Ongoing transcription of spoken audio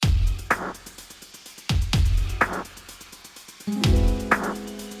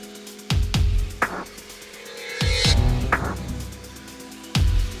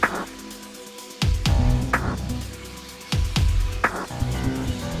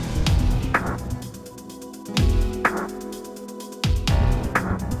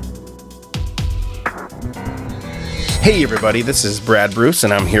Hey everybody, this is Brad Bruce,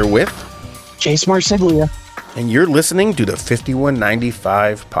 and I'm here with Jase Marsiglia. And you're listening to the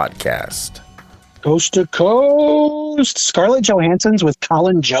 5195 podcast. Coast to Coast. Scarlett Johansson's with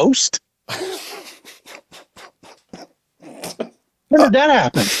Colin Jost. When did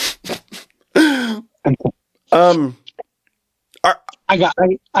that happen? I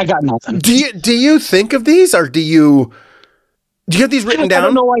got nothing. Do you think of these, or do you have these written down? I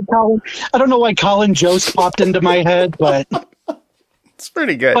don't know why Colin Jost popped into my head, but it's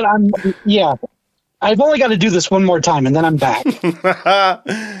pretty good. But I've only got to do this one more time, and then I'm back.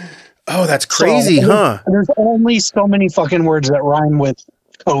 Oh, that's crazy, huh? There's only so many fucking words that rhyme with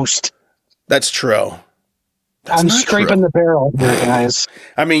coast. That's true. I'm scraping the barrel here, guys.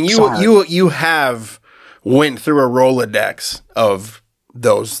 I mean, you have went through a Rolodex of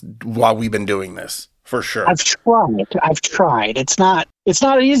those while we've been doing this, for sure. I've tried. It's not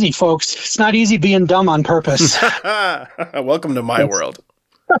easy, folks. It's not easy being dumb on purpose. Welcome to my world.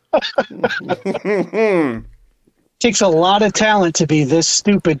 Takes a lot of talent to be this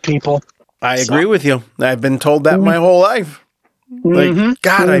stupid, people. I agree with you. I've been told that my whole life. I'm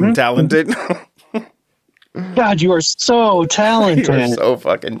talented. God, you are so talented. You're so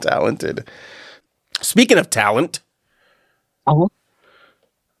fucking talented. Speaking of talent,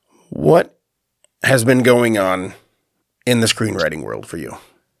 what has been going on in the screenwriting world for you?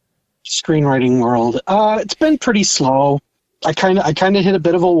 Screenwriting world. It's been pretty slow. I kind of hit a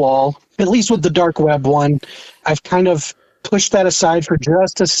bit of a wall, at least with the dark web one. I've kind of pushed that aside for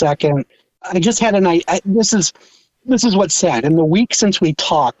just a second. I just had a night. This is what's sad. In the week since we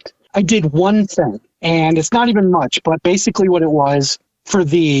talked, I did one thing, and it's not even much, but basically what it was for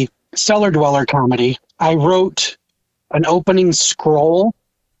the Cellar Dweller comedy, I wrote an opening scroll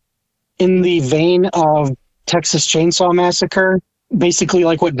in the vein of Texas Chainsaw Massacre, basically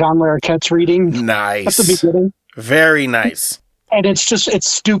like what Don Larroquette's reading. Nice. At the beginning. Very nice. And it's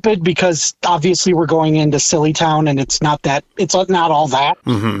stupid because obviously we're going into Silly Town and it's not all that,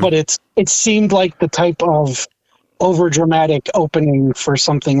 but it seemed like the type of overdramatic opening for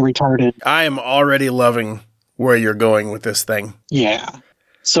something retarded. I am already loving where you're going with this thing. Yeah.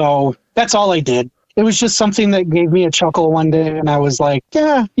 So that's all I did. It was just something that gave me a chuckle one day, and I was like,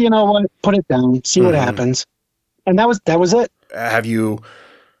 yeah, you know what? Put it down, see what happens. And that was it. Have you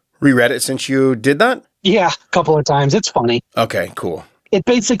reread it since you did that? Yeah, a couple of times. It's funny. Okay, cool. It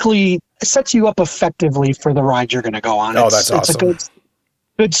basically sets you up effectively for the ride you're going to go on. That's awesome. It's a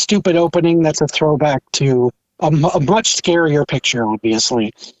good, stupid opening that's a throwback to a much scarier picture,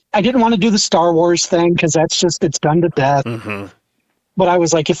 obviously. I didn't want to do the Star Wars thing because it's done to death. But I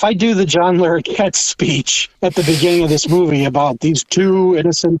was like, if I do the John Larroquette speech at the beginning of this movie about these two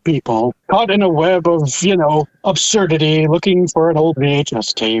innocent people caught in a web of, absurdity looking for an old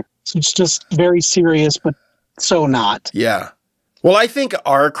VHS tape. It's just very serious, but so not. Yeah. Well, I think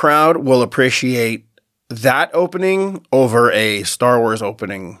our crowd will appreciate that opening over a Star Wars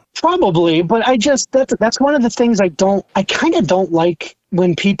opening. Probably, but that's one of the things I kind of don't like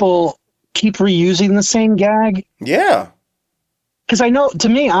when people keep reusing the same gag. Yeah. Because I know, to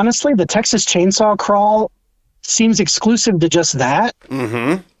me, honestly, the Texas Chainsaw Crawl seems exclusive to just that.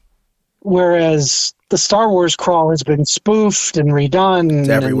 Whereas the Star Wars Crawl has been spoofed and redone. It's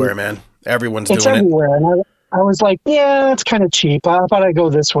everywhere, man. Everyone's doing it. It's everywhere. And I was like, yeah, it's kind of cheap. I thought I'd go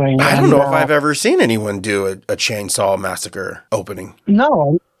this way. I don't know if I've ever seen anyone do a Chainsaw Massacre opening.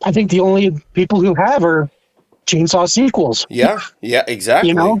 No. I think the only people who have are Chainsaw sequels. Yeah,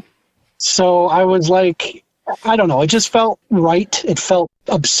 exactly. So I was like, I don't know. It just felt right. It felt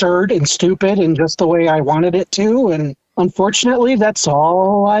absurd and stupid and just the way I wanted it to. And unfortunately, that's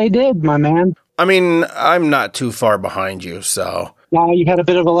all I did, my man. I mean, I'm not too far behind you, so. Now you had a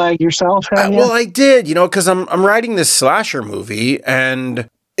bit of a lag yourself, have you? Well, I did, because I'm writing this slasher movie, and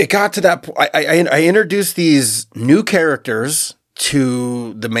it got to that point. I introduced these new characters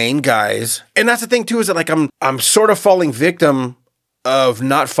to the main guys, and that's the thing too, is that I'm sort of falling victim of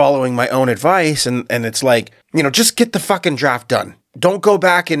not following my own advice, and it's like, just get the fucking draft done. Don't go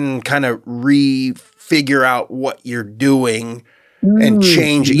back and kind of refigure out what you're doing and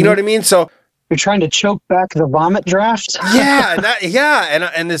change it. You know what I mean? So you're trying to choke back the vomit draft.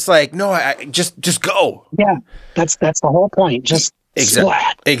 and it's like, no, I just go. Yeah, that's the whole point. Just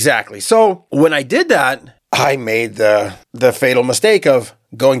splat. Exactly. So when I did that, I made the fatal mistake of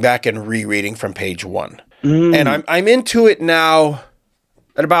going back and rereading from page 1, and I'm into it now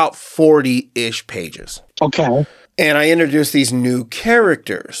at about 40-ish pages. Okay. And I introduced these new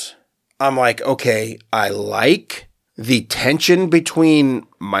characters. I'm like, okay, I like the tension between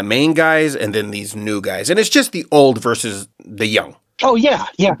my main guys and then these new guys. And it's just the old versus the young. Oh, yeah,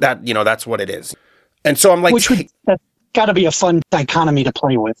 yeah. That's what it is. And so I'm like... got to be a fun dichotomy to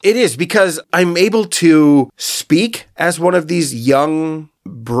play with. It is, because I'm able to speak as one of these young,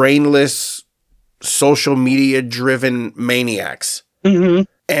 brainless, social media driven maniacs. Mm-hmm.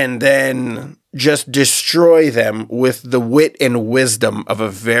 And then just destroy them with the wit and wisdom of a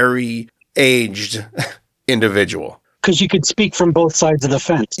very aged individual. Because you could speak from both sides of the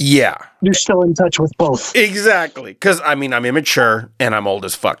fence. Yeah. You're still in touch with both. Exactly. Because, I mean, I'm immature and I'm old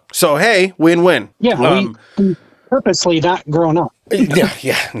as fuck. So, hey, win-win. Yeah, we purposely not grown up.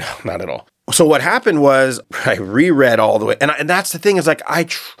 Yeah, no, not at all. So what happened was I reread all the way. And that's the thing is, like,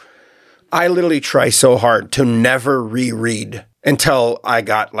 I literally try so hard to never reread until I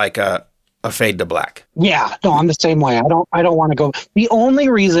got like a fade to black. Yeah, no, I'm the same way. I don't want to go. The only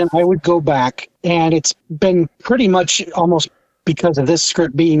reason I would go back, and it's been pretty much almost because of this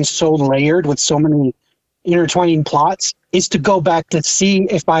script being so layered with so many intertwining plots, is to go back to see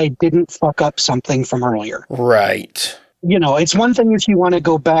if I didn't fuck up something from earlier. Right. You know, it's one thing if you want to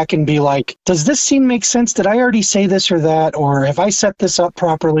go back and be like, does this scene make sense? Did I already say this or that? Or have I set this up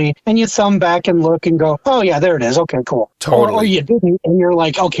properly? And you thumb back and look and go, oh, yeah, there it is. Okay, cool. Totally. Or you didn't. And you're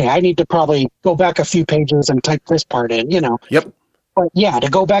like, okay, I need to probably go back a few pages and type this part in, you know. Yep. But yeah, to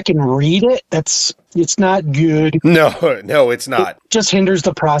go back and read it, it's not good. No, it's not. It just hinders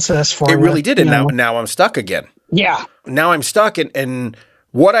the process for it. you. Really did. And now I'm stuck again. Yeah. Now I'm stuck. And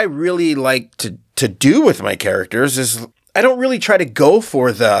what I really like to do with my characters is I don't really try to go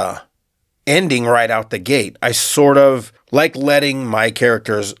for the ending right out the gate. I sort of like letting my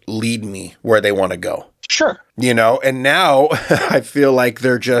characters lead me where they want to go. Sure. You know, and now I feel like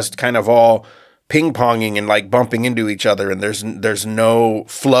they're just kind of all ping-ponging and like bumping into each other, and there's no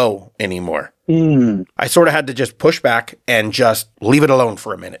flow anymore. I sort of had to just push back and just leave it alone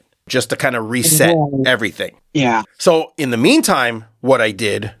for a minute, just to kind of reset everything. Yeah. So in the meantime, what I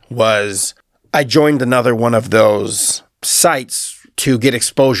did was I joined another one of those sites to get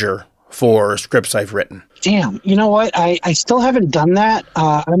exposure for scripts I've written. Damn. You know what? I still haven't done that.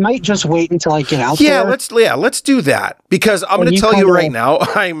 I might just wait until I get out there. Let's do that, because I'm going to tell you right now,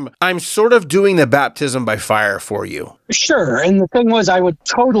 I'm sort of doing the baptism by fire for you. Sure. And the thing was, I would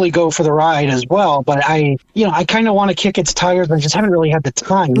totally go for the ride as well, but I kind of want to kick its tires, but I just haven't really had the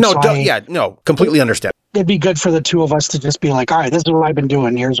time. Completely understand. It'd be good for the two of us to just be like, all right, this is what I've been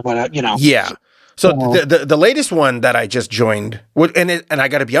doing. Here's what, you know. Yeah. So the latest one that I just joined, and I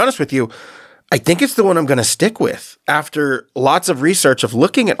got to be honest with you, I think it's the one I'm going to stick with. After lots of research of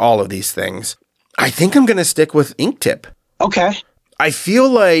looking at all of these things, I think I'm going to stick with InkTip. Okay. I feel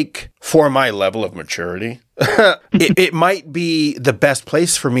like for my level of maturity, it might be the best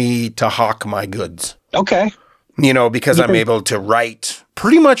place for me to hawk my goods. Okay. You know, because I'm able to write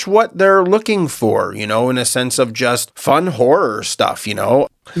pretty much what they're looking for, you know, in a sense of just fun horror stuff, you know.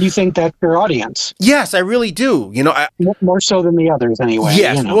 You think that's your audience? Yes, I really do. You know, more so than the others anyway.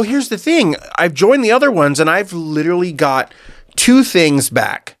 Yes. You know. Well, here's the thing. I've joined the other ones and I've literally got 2 things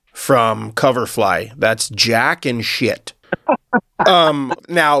back from Coverfly. That's Jack and shit.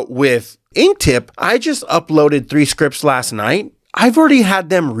 Now with InkTip, I just uploaded 3 scripts last night. I've already had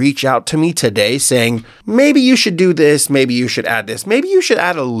them reach out to me today saying, maybe you should do this, maybe you should add this, maybe you should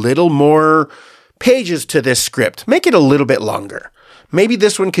add a little more pages to this script, make it a little bit longer. Maybe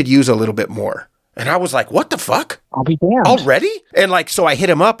this one could use a little bit more. And I was like, what the fuck? I'll be damned. Already? And like, so I hit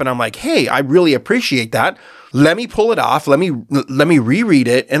him up and I'm like, hey, I really appreciate that. Let me pull it off. Let me reread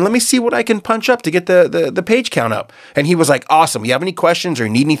it and let me see what I can punch up to get the page count up. And he was like, awesome. You have any questions or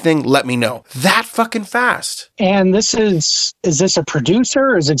need anything? Let me know. That fucking fast. And is this a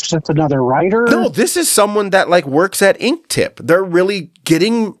producer? Is it just another writer? No, this is someone that like works at InkTip. They're really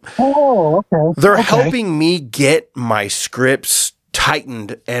getting, they're helping me get my scripts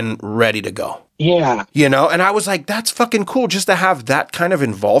tightened and ready to go. Yeah. You know, and I was like, that's fucking cool just to have that kind of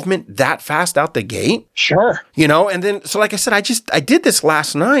involvement that fast out the gate. Sure. You know, and then, so like I said, I did this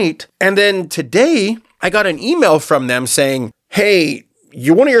last night. And then today I got an email from them saying, hey,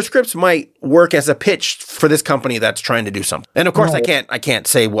 one of your scripts might work as a pitch for this company that's trying to do something. And of course, I can't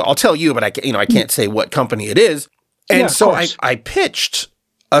say, well, I'll tell you, but I can't say what company it is. And so I pitched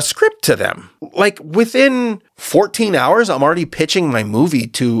a script to them. Like within 14 hours, I'm already pitching my movie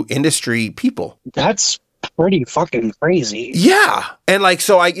to industry people. That's pretty fucking crazy. Yeah. And like,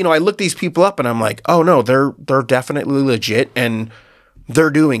 so I look these people up and I'm like, oh no, they're definitely legit and they're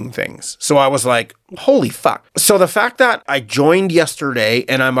doing things. So I was like, holy fuck. So the fact that I joined yesterday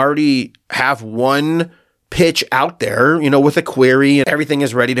and I'm already have one pitch out there, you know, with a query and everything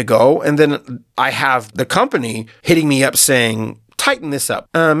is ready to go. And then I have the company hitting me up saying, tighten this up.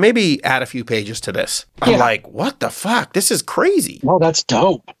 Maybe add a few pages to this. I'm like, what the fuck? This is crazy. Well, that's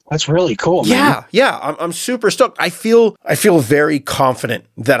dope. That's really cool, man. Yeah. I'm super stoked. I feel very confident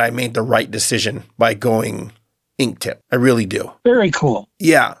that I made the right decision by going InkTip. I really do. Very cool.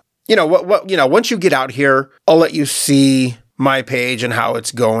 Yeah. Once you get out here, I'll let you see my page and how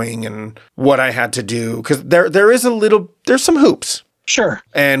it's going and what I had to do. Because there's some hoops. Sure.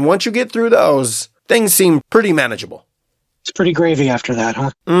 And once you get through those, things seem pretty manageable. It's pretty gravy after that, huh?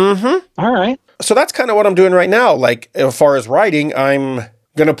 Mm-hmm. All right. So that's kind of what I'm doing right now. Like, as far as writing, I'm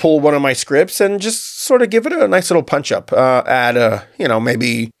going to pull one of my scripts and just sort of give it a nice little punch up. Add,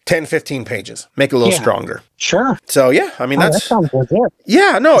 maybe 10, 15 pages. Make it a little stronger. Sure. So, yeah, I mean, that sounds legit.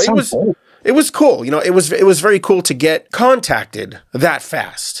 Yeah, no, it was cool. It was very cool to get contacted that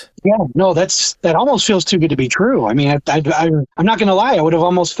fast. Yeah, no, that almost feels too good to be true. I mean, I'm not going to lie. I would have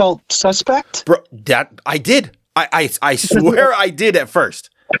almost felt suspect. Bro, that I did. I swear I did at first.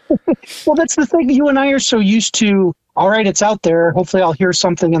 Well, that's the thing. You and I are so used to, all right, it's out there. Hopefully I'll hear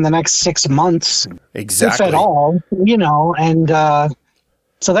something in the next 6 months. Exactly. If at all, and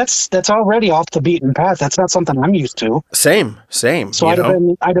so that's already off the beaten path. That's not something I'm used to. Same. So I'd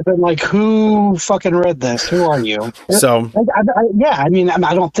have been like, who fucking read this? Who are you? So I mean,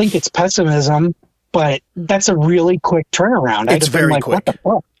 I don't think it's pessimism, but that's a really quick turnaround. It's very quick. What the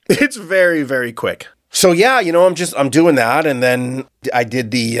fuck? It's very, very quick. So yeah, I'm doing that, and then I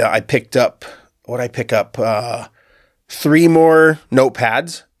did I picked up 3 more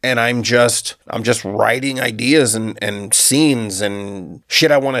notepads, and I'm just writing ideas and scenes and shit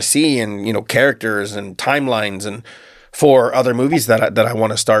I want to see, and characters and timelines, and for other movies that I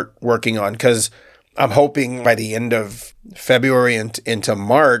want to start working on, because I'm hoping by the end of February and into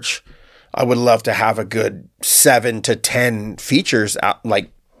March, I would love to have a good 7 to 10 features out,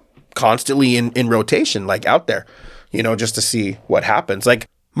 like, constantly in rotation, like out there, just to see what happens. Like,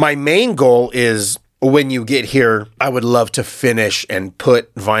 my main goal is, when you get here, I would love to finish and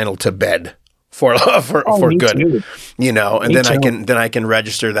put vinyl to bed for good, too. And then I can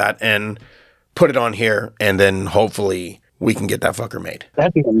register that and put it on here, and then hopefully we can get that fucker made.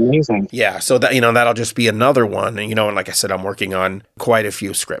 That'd be amazing. Yeah, so that that'll just be another one, and and like I said, I'm working on quite a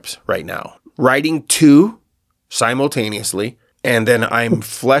few scripts right now, writing 2 simultaneously. And then I'm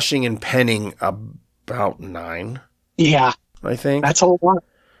fleshing and penning about 9. Yeah. I think. That's a lot.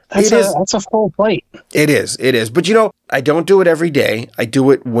 That's a full plate. It is. But, I don't do it every day. I do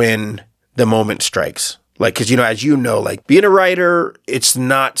it when the moment strikes. Like, because, as like, being a writer, it's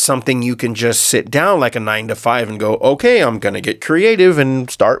not something you can just sit down like a 9 to 5 and go, okay, I'm going to get creative and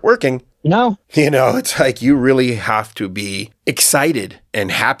start working. No. It's like you really have to be excited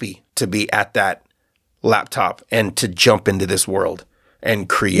and happy to be at that laptop and to jump into this world and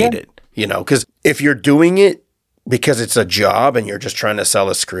create it, because if you're doing it because it's a job and you're just trying to sell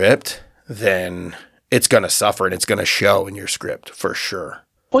a script, then it's going to suffer, and it's going to show in your script for sure.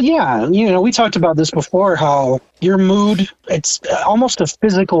 Well, yeah, we talked about this before, how your mood, it's almost a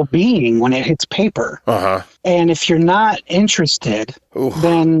physical being when it hits paper. Uh-huh. And if you're not interested,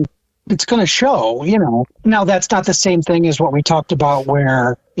 then it's going to show, Now, that's not the same thing as what we talked about,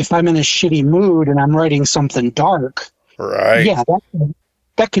 where if I'm in a shitty mood and I'm writing something dark, right? Yeah,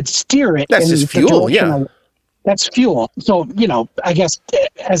 that could steer it. That's just fuel, yeah. That's fuel. So, I guess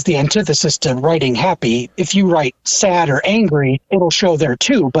as the antithesis to writing happy, if you write sad or angry, it'll show there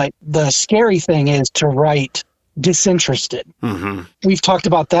too. But the scary thing is to write disinterested. Mm-hmm. We've talked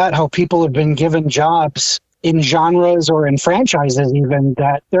about that, how people have been given jobs in genres or in franchises even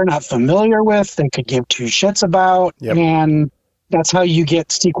that they're not familiar with, they could give 2 shits about. Yep. And that's how you get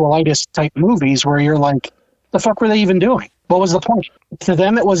sequelitis type movies where you're like, the fuck were they even doing? What was the point? To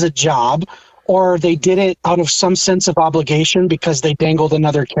them, it was a job, or they did it out of some sense of obligation because they dangled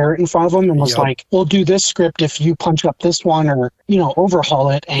another carrot in front of them and was like, we'll do this script if you punch up this one or, overhaul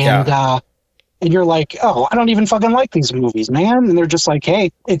it. And, and you're like, oh, I don't even fucking like these movies, man. And they're just like,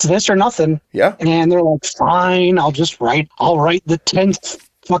 hey, it's this or nothing. Yeah. And they're like, fine, I'll write the 10th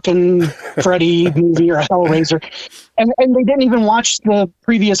fucking Freddy movie or Hellraiser. And they didn't even watch the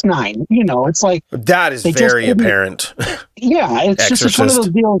previous 9. It's like... That is very apparent. Yeah, it's Exorcist. Just one of those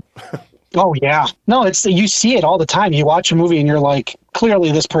deals. Oh, yeah. No, you see it all the time. You watch a movie and you're like,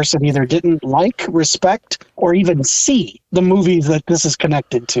 clearly this person either didn't like, respect, or even see the movies that this is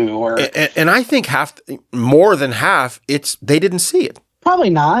connected to. Or and I think more than half, they didn't see it. Probably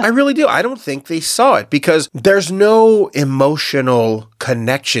not. I really do. I don't think they saw it because there's no emotional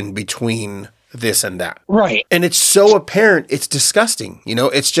connection between this and that. Right. And it's so apparent, it's disgusting.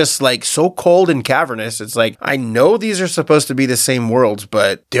 It's just like so cold and cavernous. It's like, I know these are supposed to be the same worlds,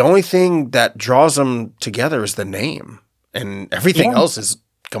 but the only thing that draws them together is the name. and everything else is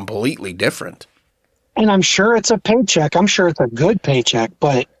completely different. And I'm sure it's a paycheck. I'm sure it's a good paycheck,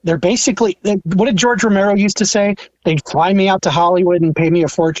 but they're basically, what did George Romero used to say? They'd fly me out to Hollywood and pay me a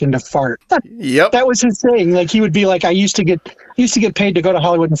fortune to fart. Yep. That was his thing. Like, he would be like, I used to get paid to go to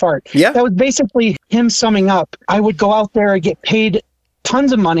Hollywood and fart. Yeah. That was basically him summing up. I would go out there and get paid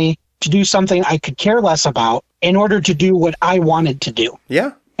tons of money to do something I could care less about in order to do what I wanted to do.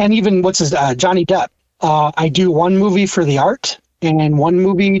 Yeah. And even Johnny Depp. I do one movie for the art and one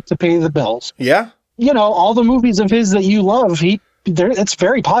movie to pay the bills. Yeah. You know, all the movies of his that you love, it's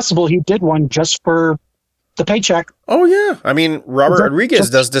very possible he did one just for the paycheck. Oh, yeah. I mean, Robert Rodriguez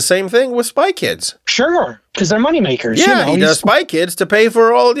does the same thing with Spy Kids. Sure, because they're moneymakers. Yeah, he does Spy Kids to pay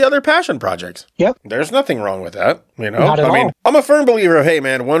for all the other passion projects. Yep. There's nothing wrong with that, you know? Not at all. I mean, I'm a firm believer of, hey,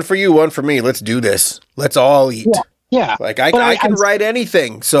 man, one for you, one for me. Let's do this. Let's all eat. Yeah. Like, I can write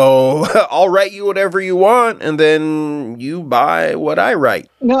anything, so I'll write you whatever you want, and then you buy what I write.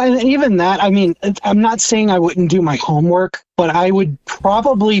 No, and even that, I mean, I'm not saying I wouldn't do my homework, but I would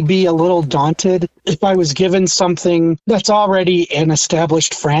probably be a little daunted if I was given something that's already an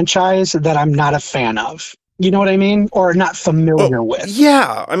established franchise that I'm not a fan of. You know what I mean? Or not familiar with.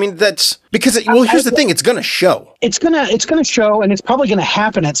 Yeah. I mean, that's because, here's the thing. It's going to show. It's going to show, and it's probably going to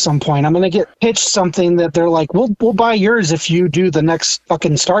happen at some point. I'm going to get pitched something that they're like, we'll buy yours if you do the next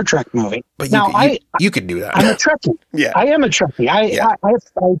fucking Star Trek movie. But you could do that. I'm a Trekkie. Yeah. I am a Trekkie.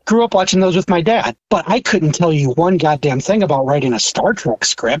 I grew up watching those with my dad, but I couldn't tell you one goddamn thing about writing a Star Trek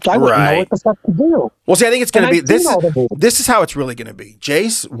script. I wouldn't know what the fuck to do. Well, see, I think it's going to be this is how it's really going to be.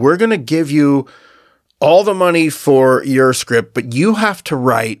 Jase, we're going to give you all the money for your script, but you have to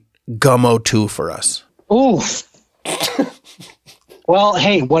write Gummo 2 for us. Ooh. Well,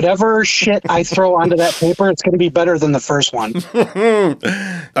 hey, whatever shit I throw onto that paper, it's going to be better than the first one.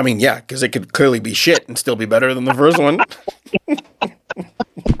 I mean, yeah, because it could clearly be shit and still be better than the first one.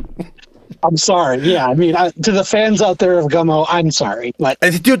 I'm sorry. Yeah, I mean, to the fans out there of Gummo, I'm sorry. But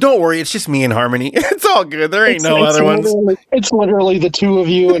dude, don't worry. It's just me and Harmony. It's all good. There ain't no other ones. It's literally the two of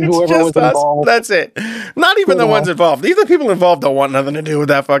you and whoever was involved. That's it. Not even the ones involved. These are people involved don't want nothing to do with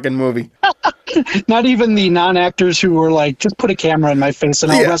that fucking movie. Not even the non-actors who were like, just put a camera in my face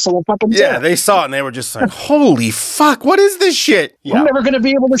and I'll wrestle a fucking Yeah, they saw it and they were just like, holy fuck, what is this shit? Yeah. I'm never going to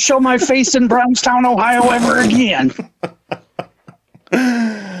be able to show my face in Brownstown, Ohio ever again.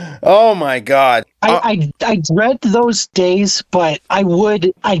 Oh my God. I dread those days, but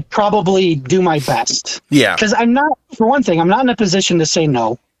I'd probably do my best. Yeah. Because for one thing, I'm not in a position to say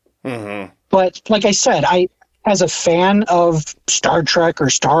no. Mm-hmm. But like I said, as a fan of Star Trek or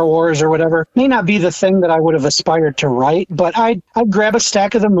Star Wars or whatever, may not be the thing that I would have aspired to write, but I'd grab a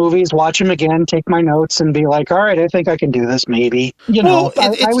stack of the movies, watch them again, take my notes, and be like, all right, I think I can do this maybe.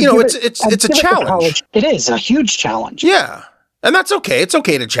 It's a challenge. It is a huge challenge. Yeah. And that's okay. It's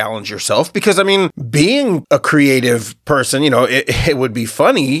okay to challenge yourself because, I mean, being a creative person, it would be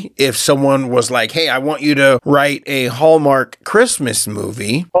funny if someone was like, hey, I want you to write a Hallmark Christmas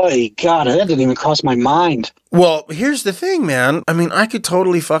movie. Oh, God, that didn't even cross my mind. Well, here's the thing, man. I mean, I could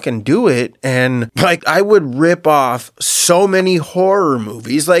totally fucking do it. And, like, I would rip off so many horror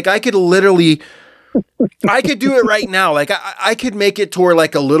movies. Like, I could do it right now. Like, I could make it to where,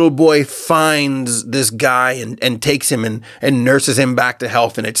 like, a little boy finds this guy and takes him and nurses him back to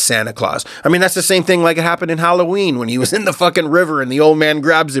health, and it's Santa Claus. I mean, that's the same thing like it happened in Halloween when he was in the fucking river and the old man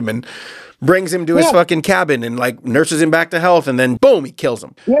grabs him and brings him to his fucking cabin and, like, nurses him back to health, and then, boom, he kills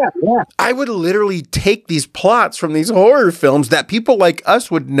him. Yeah. I would literally take these plots from these horror films that people like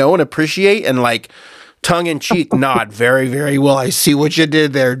us would know and appreciate and, like, tongue-in-cheek nod very, very well. I see what you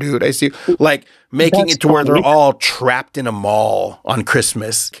did there, dude. I see. Like, making it to where they're all trapped in a mall on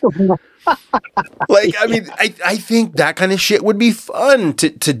Christmas. Like, I mean, I think that kind of shit would be fun to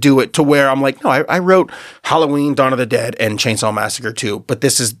do it to where I'm like, no, I wrote Halloween, Dawn of the Dead, and Chainsaw Massacre 2, but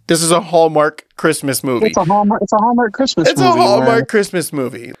this is a Hallmark Christmas movie. It's a Hallmark Christmas movie. It's a Hallmark Christmas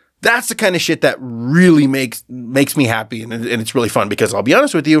movie. That's the kind of shit that really makes me happy, and it's really fun because I'll be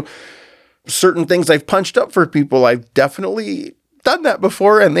honest with you, certain things I've punched up for people, I've definitely done that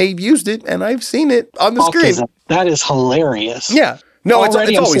before, and they've used it, and I've seen it on the screen. That is hilarious. Yeah. No, it's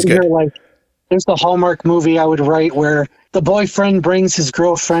always good. Like, there's the Hallmark movie I would write where the boyfriend brings his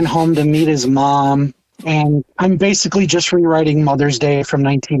girlfriend home to meet his mom, and I'm basically just rewriting Mother's Day from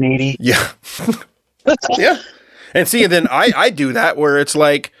 1980. Yeah. Yeah. And see, then I do that where it's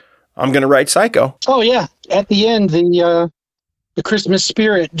like, I'm going to write Psycho. Oh, yeah. At the end, the Christmas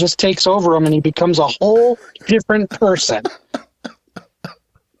spirit just takes over him and he becomes a whole different person.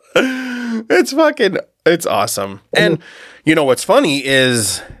 It's awesome. And you know what's funny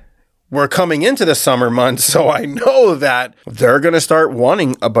is we're coming into the summer months, so I know that they're going to start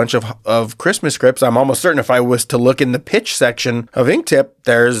wanting a bunch of Christmas scripts. I'm almost certain if I was to look in the pitch section of InkTip,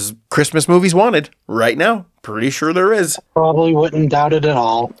 there's Christmas movies wanted right now. Pretty sure there is. Probably wouldn't doubt it at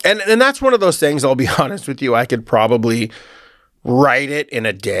all. And that's one of those things, I'll be honest with you, I could probably write it in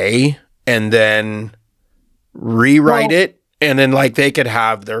a day and then rewrite it, and then like they could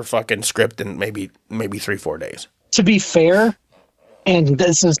have their fucking script in maybe 3-4 days. To be fair, and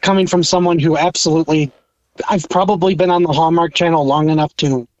this is coming from someone who absolutely, I've probably been on the Hallmark Channel long enough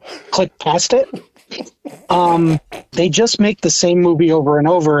to click past it. They just make the same movie over and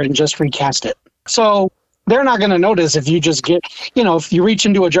over and just recast it. So they're not going to notice if you just get, if you reach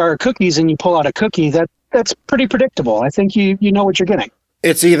into a jar of cookies and you pull out a cookie, that's pretty predictable. I think you know what you're getting.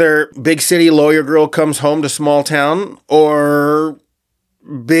 It's either big city lawyer girl comes home to small town, or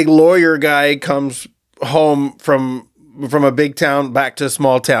big lawyer guy comes home from a big town back to a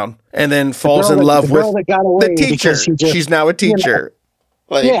small town and then falls in love with the teacher. She's now a teacher.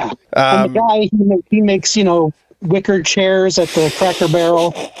 And the guy, he makes, wicker chairs at the Cracker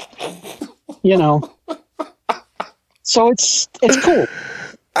Barrel, So it's cool.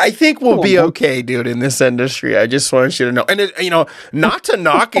 I think we'll be okay, dude, in this industry. I just want you to know. And, not to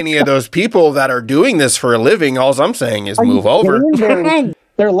knock any of those people that are doing this for a living. All I'm saying is move over.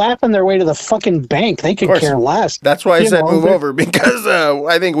 They're laughing their way to the fucking bank. They could care less. That's why I said move over, because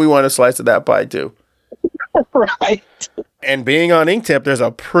I think we want a slice of that pie, too. Right. And being on InkTip, there's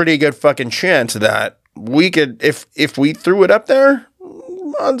a pretty good fucking chance that we could, if we threw it up there,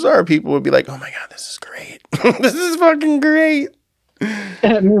 odds are people would be like, oh my God, this is great. This is fucking great.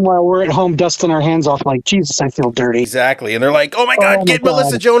 And meanwhile, we're at home dusting our hands off like, Jesus, I feel dirty. Exactly. And they're like, oh my God, get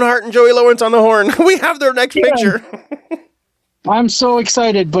Melissa Joan Hart and Joey Lawrence on the horn. We have their next picture. I'm so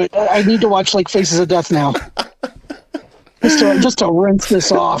excited, but I need to watch like Faces of Death now. just to rinse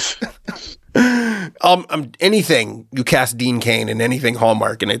this off. Anything you cast Dean Cain in anything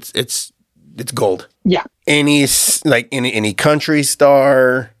Hallmark, and it's gold. Yeah. Any country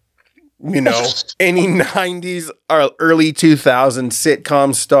star, any 90s or early 2000s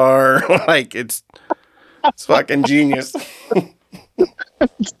sitcom star, like it's fucking genius.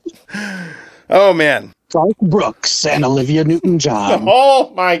 Oh man. Garth Brooks and Olivia Newton-John.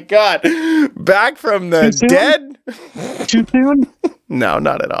 Oh my God. Back from the dead? Too soon? No,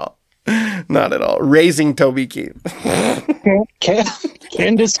 not at all. Not at all. Raising Toby Keith.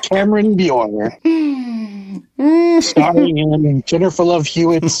 Candace Cameron Bure. Starring in Jennifer Love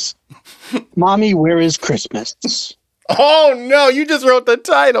Hewitt's Mommy, Where is Christmas? Oh no, you just wrote the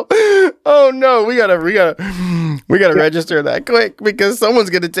title. Oh no, we gotta register that quick because someone's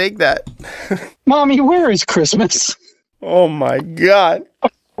gonna take that. Mommy, where is Christmas? Oh my God.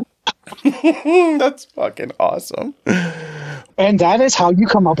 That's fucking awesome. And that is how you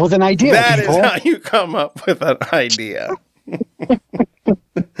come up with an idea. That is how you come up with an idea.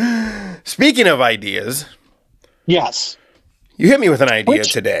 Speaking of ideas. Yes. You hit me with an idea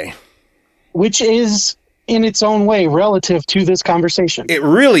today. Which is, in its own way, relative to this conversation. It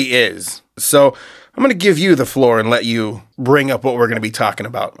really is. So I'm going to give you the floor and let you bring up what we're going to be talking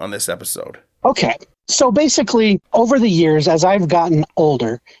about on this episode. Okay. So basically, over the years, as I've gotten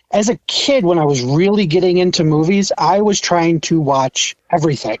older, as a kid, when I was really getting into movies, I was trying to watch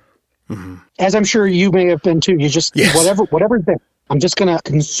everything. Mm-hmm. As I'm sure you may have been too. You just, whatever's there. I'm just going to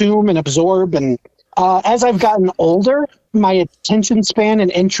consume and absorb. And as I've gotten older, my attention span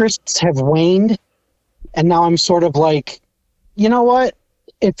and interests have waned. And now I'm sort of like, you know what?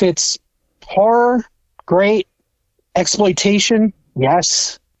 If it's horror, great. Exploitation,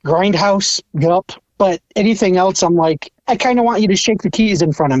 yes. Grindhouse, yup. But anything else, I'm like, I kind of want you to shake the keys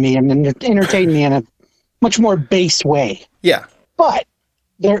in front of me and entertain me in a much more base way. Yeah. But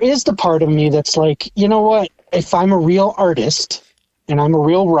there is the part of me that's like, you know what? If I'm a real artist and I'm a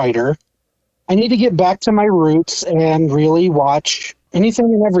real writer, I need to get back to my roots and really watch anything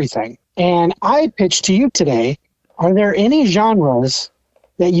and everything. And I pitched to you today, are there any genres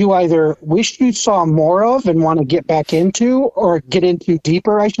that you either wish you saw more of and want to get back into, or get into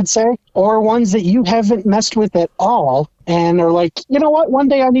deeper, I should say, or ones that you haven't messed with at all and are like, you know what, one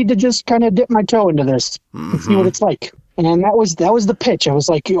day I need to just kind of dip my toe into this and see what it's like. And that was the pitch. I was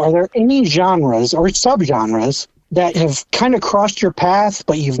like, are there any genres or subgenres that have kind of crossed your path,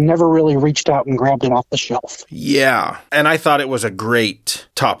 but you've never really reached out and grabbed it off the shelf? Yeah, and I thought it was a great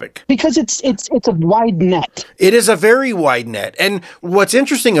topic. Because it's a wide net. It is a very wide net. And what's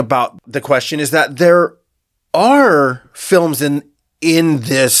interesting about the question is that there are films in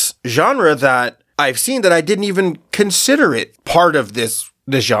this genre that I've seen that I didn't even consider it part of this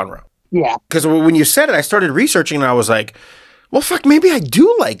genre. Yeah. Because when you said it, I started researching and I was like, well, fuck, maybe I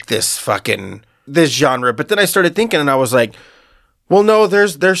do like this genre. But then I started thinking and I was like, well, no,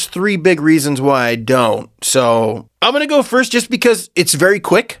 there's 3 big reasons why I don't. So I'm going to go first just because it's very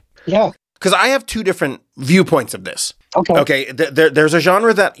quick. Yeah. Because I have 2 different viewpoints of this. Okay. There's a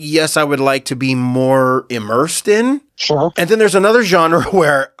genre that, yes, I would like to be more immersed in. Sure. And then there's another genre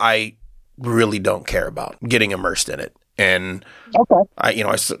where I really don't care about getting immersed in it. And I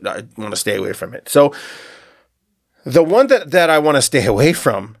want to stay away from it. So the one that I want to stay away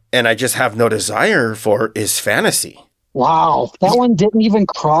from and I just have no desire for is fantasy. Wow. That one didn't even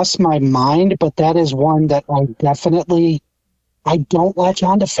cross my mind, but that is one that I don't latch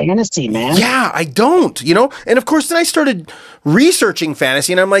on to fantasy, man. Yeah, I don't, And of course, then I started researching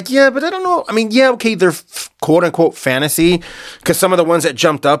fantasy, and I'm like, yeah, but I don't know. I mean, yeah, okay, they're quote-unquote fantasy, because some of the ones that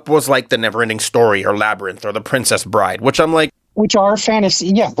jumped up was like The Neverending Story or Labyrinth or The Princess Bride, which I'm like... Which are fantasy,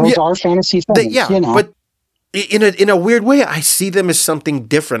 yeah. Those are fantasy things, but in a weird way, I see them as something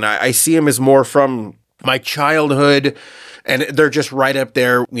different. I see them as more from my childhood, and they're just right up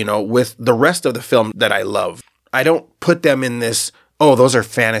there, with the rest of the film that I love. I don't put them in this, those are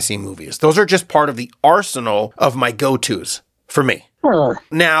fantasy movies. Those are just part of the arsenal of my go-tos for me. Sure.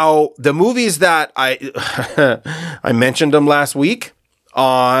 Now, the movies that I mentioned them last week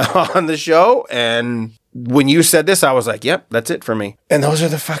on the show, and when you said this, I was like, yep, that's it for me. And those are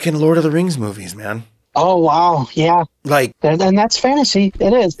the fucking Lord of the Rings movies, man. Oh, wow. Yeah. Like, and that's fantasy.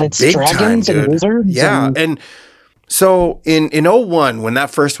 It is. It's dragons and wizards. Yeah. And so in 2001, when that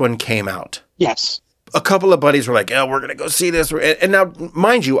first one came out. Yes. A couple of buddies were like, we're going to go see this. And now,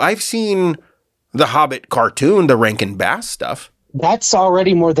 mind you, I've seen the Hobbit cartoon, the Rankin Bass stuff. That's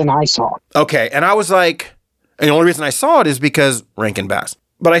already more than I saw. Okay. And I was like, and the only reason I saw it is because Rankin Bass.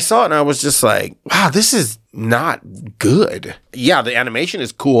 But I saw it and I was just like, wow, this is not good. Yeah, the animation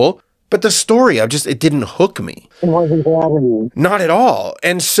is cool, but the story, it didn't hook me. It wasn't grabbing you. Not at all.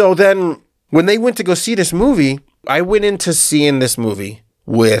 And so then when they went to go see this movie, I went into seeing this movie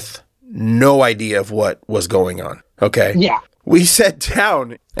with no idea of what was going on. Okay. Yeah. We sat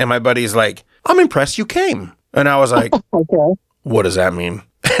down and my buddy's like, I'm impressed you came. And I was like, okay. What does that mean?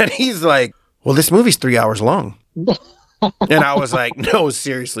 And he's like, well, this movie's 3 hours long. And I was like, no,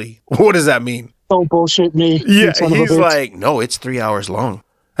 seriously, what does that mean? Don't bullshit me. Yeah. He's like, no, it's 3 hours long.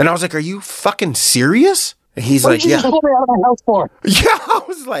 And I was like, are you fucking serious? And he's like, yeah. What did you pull me out of my house for? Yeah. I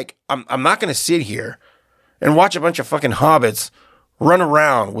was like, I'm not going to sit here and watch a bunch of fucking hobbits run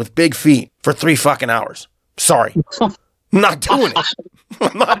around with big feet for 3 fucking hours. Sorry. I'm not doing it.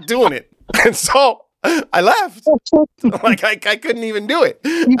 I'm not doing it. And so I left. Like I couldn't even do it.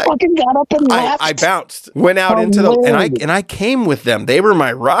 You fucking got up and left. I bounced, went out into and I came with them. They were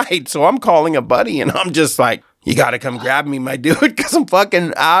my ride. So I'm calling a buddy and I'm just like, you got to come grab me, my dude, because I'm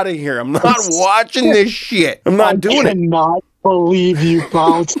fucking out of here. I'm not watching this shit. I'm not doing it. I cannot believe you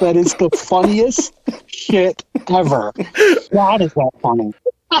bounced. That is the funniest shit ever. God, is that funny.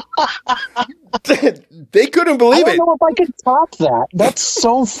 They couldn't believe it. I don't know if I could top that. That's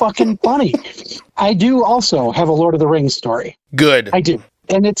so fucking funny. I do also have a Lord of the Rings story. Good. I do.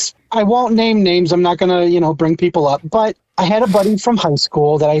 And I won't name names. I'm not going to, bring people up. But I had a buddy from high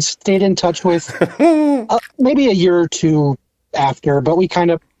school that I stayed in touch with maybe a year or two after, but we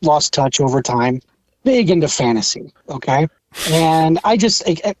kind of lost touch over time. Big into fantasy. Okay. And I just,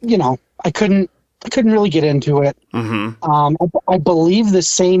 I couldn't really get into it. Mm-hmm. I believe the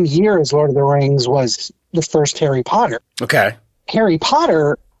same year as Lord of the Rings was the first Harry Potter. Okay. Harry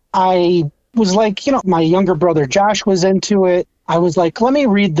Potter, I was like, my younger brother Josh was into it. I was like, let me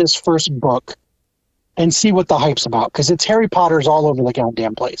read this first book and see what the hype's about, because it's Harry Potter's all over the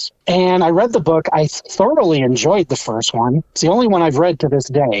goddamn place. And I read the book. I thoroughly enjoyed the first one. It's the only one I've read to this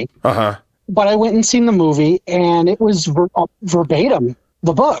day. Uh-huh. But I went and seen the movie, and it was verbatim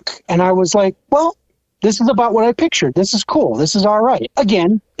the book. And I was like, well, this is about what I pictured. This is cool. This is all right.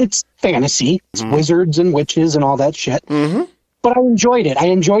 Again, it's fantasy. It's wizards and witches and all that shit. Mm-hmm. But I enjoyed it. I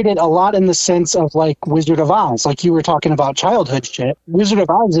enjoyed it a lot in the sense of like Wizard of Oz. Like you were talking about childhood shit. Wizard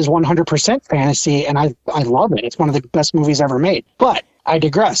of Oz is 100% fantasy, and I love it. It's one of the best movies ever made. But I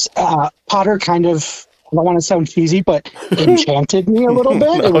digress. Potter kind of, I don't want to sound cheesy, but enchanted me a little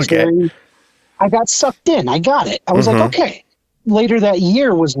bit. It was I got sucked in. I got it. I was like, okay. Later that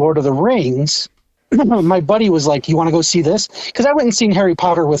year was Lord of the Rings. My buddy was like, you want to go see this? Because I went and seen Harry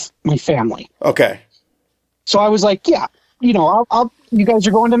Potter with my family. Okay. So I was like, yeah, I'll you guys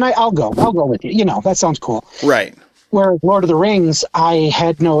are going tonight? I'll go with you. That sounds cool. Right. Whereas Lord of the Rings, I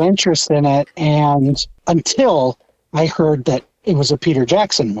had no interest in it. And until I heard that it was a Peter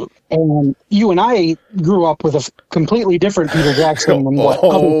Jackson movie. And you and I grew up with a completely different Peter Jackson than what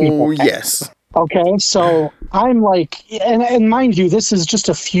other people had. Yes. Okay, so I'm like, and mind you, this is just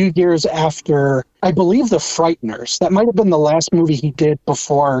a few years after, I believe, The Frighteners. That might have been the last movie he did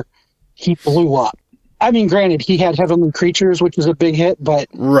before he blew up. I mean, granted, he had Heavenly Creatures, which was a big hit, but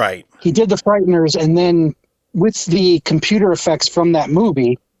Right. he did The Frighteners, and then with the computer effects from that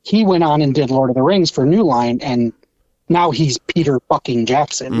movie, he went on and did Lord of the Rings for New Line, and now he's Peter fucking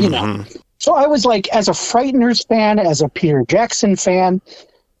Jackson, you know. So I was like, as a Frighteners fan, as a Peter Jackson fan,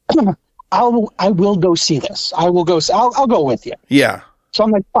 I will go see this. I'll go with you. Yeah. So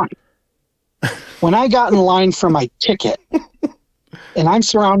I'm like, fine. When I got in line for my ticket, and I'm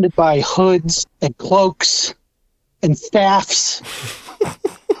surrounded by hoods and cloaks and staffs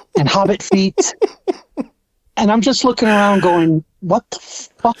and Hobbit feet, and I'm just looking around going, what the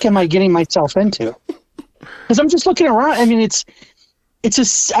fuck am I getting myself into? Because I'm just looking around. I mean,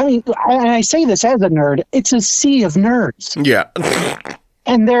 I say this as a nerd, it's a sea of nerds. Yeah.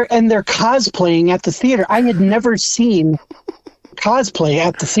 And they're cosplaying at the theater. I had never seen cosplay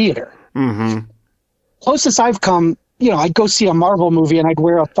at the theater. Mm-hmm. Closest I've come, I'd go see a Marvel movie and I'd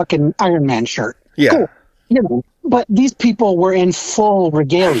wear a fucking Iron Man shirt. Yeah. Cool. But these people were in full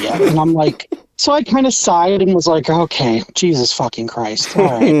regalia. And I'm like, so I kind of sighed and was like, okay, Jesus fucking Christ.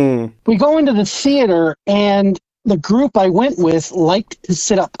 All right. We go into the theater and the group I went with liked to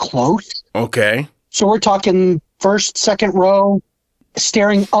sit up close. Okay. So we're talking first, second row,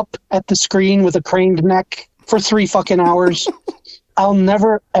 staring up at the screen with a craned neck for 3 fucking hours. I'll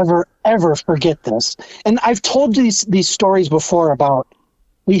never, ever, ever forget this. And I've told these stories before about,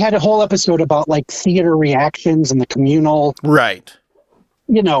 we had a whole episode about like theater reactions and the communal. Right.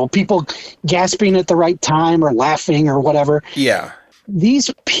 People gasping at the right time or laughing or whatever. Yeah.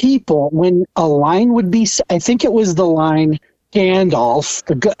 These people, when a line would be, I think it was the line, Gandalf,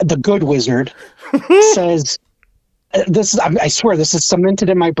 the good wizard, says, I swear this is cemented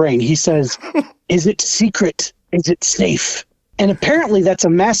in my brain. He says, is it secret? Is it safe? And apparently that's a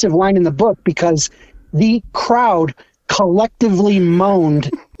massive line in the book because the crowd collectively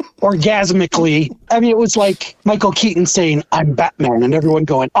moaned orgasmically. I mean, it was like Michael Keaton saying, I'm Batman, and everyone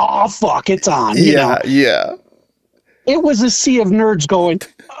going, oh, fuck, it's on. Yeah. It was a sea of nerds going,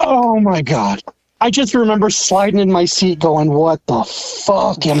 oh my God. I just remember sliding in my seat going, what the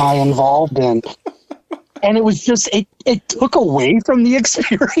fuck am I involved in? And it was just, it took away from the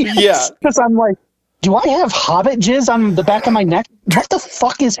experience. Yeah. Because I'm like, do I have Hobbit jizz on the back of my neck? What the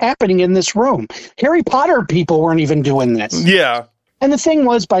fuck is happening in this room? Harry Potter people weren't even doing this. Yeah. And the thing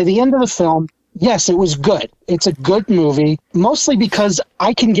was, by the end of the film, yes, it was good. It's a good movie, mostly because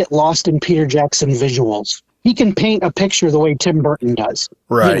I can get lost in Peter Jackson visuals. He can paint a picture the way Tim Burton does.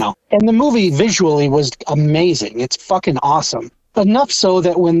 Right. And the movie visually was amazing. It's fucking awesome. Enough so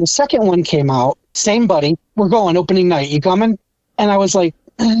that when the second one came out, same buddy, we're going opening night. You coming? And I was like,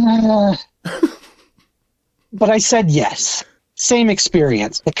 but I said yes. Same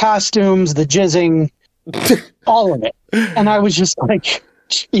experience. The costumes, the jizzing, all of it. And I was just like,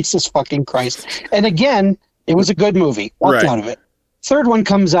 Jesus fucking Christ. And again, it was a good movie. Walked out of it. Third one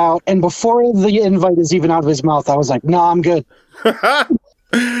comes out, and before the invite is even out of his mouth, I was like, no, I'm good.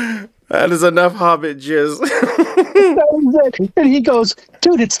 That is enough Hobbit jizz. And he goes,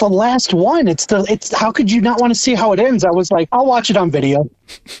 dude, it's the last one. It's how could you not want to see how it ends? I was like, I'll watch it on video.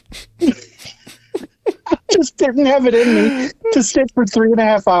 I just didn't have it in me to sit for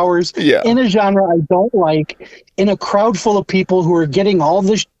 3.5 hours in a genre I don't like, in a crowd full of people who are getting all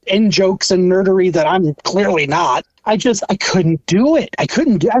the in jokes and nerdery that I'm clearly not. I couldn't do it.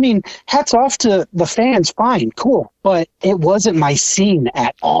 I mean, hats off to the fans. Fine, cool. But it wasn't my scene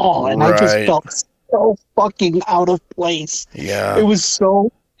at all. And I just felt so fucking out of place. Yeah. It was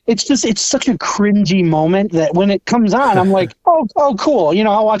so, it's such a cringy moment that when it comes on, I'm like, oh, cool.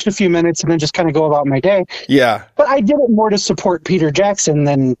 I'll watch a few minutes and then just kind of go about my day. Yeah. But I did it more to support Peter Jackson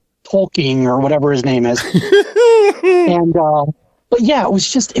than Tolkien or whatever his name is. And, but yeah, it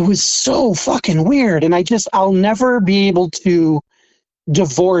was so fucking weird. And I'll never be able to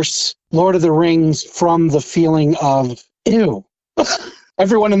divorce Lord of the Rings from the feeling of, ew.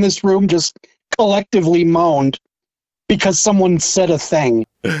 Everyone in this room just collectively moaned because someone said a thing.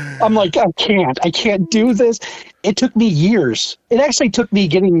 I'm like, I can't do this. It took me years. It actually took me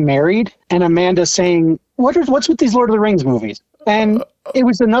getting married and Amanda saying, what's with these Lord of the Rings movies? And it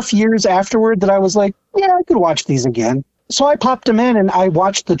was enough years afterward that I was like, yeah, I could watch these again. So I popped them in and I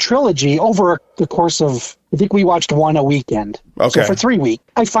watched the trilogy over the course of, I think we watched one a weekend. Okay. So for 3 weeks,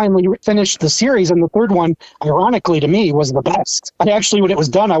 I finally finished the series, and the third one, ironically to me, was the best. And actually, when it was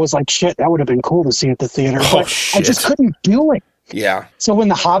done, I was like, shit, that would have been cool to see at the theater. But I just couldn't do it. Yeah. So when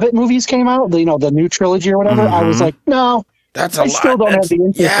the Hobbit movies came out, the new trilogy or whatever, I was like, no, That's a lot. I still don't have the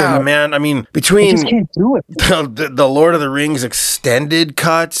interest yeah, in it. man. I mean, I between just can't do it. the Lord of the Rings extended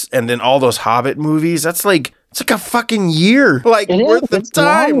cuts and then all those Hobbit movies, it's like a fucking year, like It is. worth of It's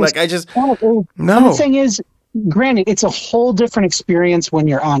time. long. Like I just And the thing is, granted, it's a whole different experience when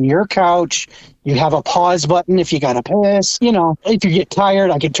you're on your couch. You have a pause button if you got to piss. You know, if you get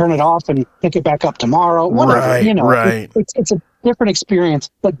tired, I can turn it off and pick it back up tomorrow. Whatever. Right, you know, right. It's a different experience.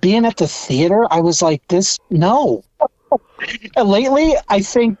 But being at the theater, I was like, no. And lately, I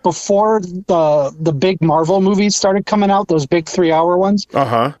think before the big Marvel movies started coming out, those big 3-hour ones,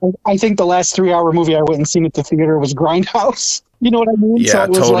 I think the last 3-hour movie I went and seen at the theater was Grindhouse. You know what I mean? Yeah, so it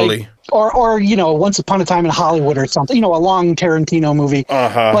was totally. Like, or you know, Once Upon a Time in Hollywood or something. You know, a long Tarantino movie.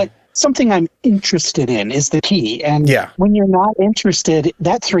 But something I'm interested in is the key. And when you're not interested,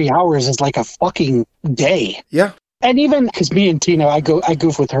 that 3 hours is like a fucking day. Yeah. And even because me and Tina, I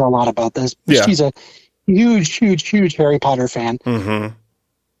goof with her a lot about this. Yeah. She's a huge Harry Potter fan. Mm-hmm.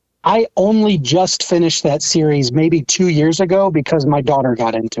 I only just finished that series maybe 2 years ago because my daughter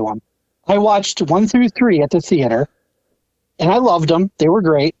got into them. I watched 1 through 3 at the theater, and I loved them. They were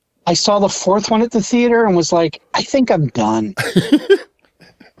great. I saw the 4th one at the theater and was like, I think I'm done.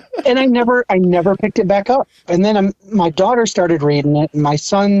 And I never picked it back up. And then my daughter started reading it, and my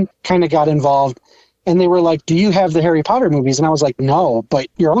son kind of got involved. And they were like, do you have the Harry Potter movies? And I was like, no, but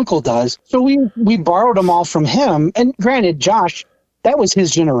your uncle does. So we borrowed them all from him. And granted, Josh, that was his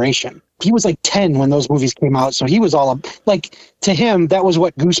generation. He was like 10 when those movies came out. So he was all like, to him, that was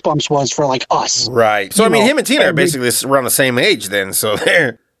what Goosebumps was for like us. Right. So, him and Tina are basically around the same age then. So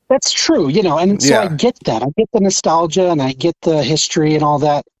they're... That's true, you know. And so I get that. I get the nostalgia and I get the history and all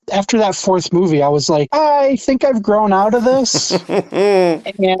that. After that 4th movie, I was like, I think I've grown out of this. And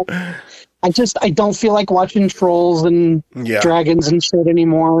I don't feel like watching trolls and dragons and shit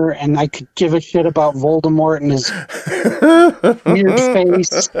anymore. And I could give a shit about Voldemort and his weird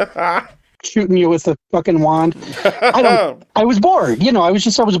face shooting you with a fucking wand. I was bored. You know, I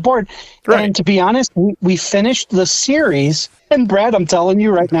was bored. Right. And to be honest, we finished the series. And Brad, I'm telling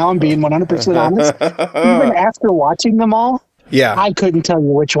you right now, I'm being 100% honest. Even after watching them all, I couldn't tell you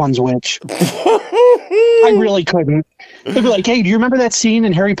which one's which. I really couldn't. They'd be like, hey, do you remember that scene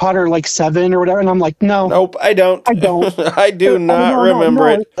in Harry Potter, like 7 or whatever? And I'm like, no. Nope, I don't. I don't. I do not remember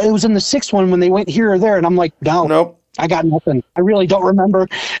it. It was in the 6th one when they went here or there, and I'm like, no. Nope. I got nothing. I really don't remember.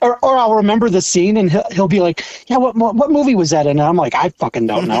 Or I'll remember the scene, and he'll be like, yeah, what movie was that in? And I'm like, I fucking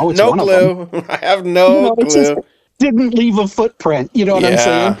don't know. It's no one clue. Of them. I have no clue. It just didn't leave a footprint. You know what I'm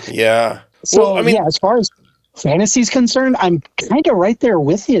saying? Yeah. So, well, as far as fantasy's concerned, I'm kind of right there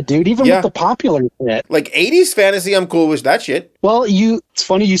with you, dude, even with the popular shit. Like 80s fantasy, I'm cool with that shit. Well, it's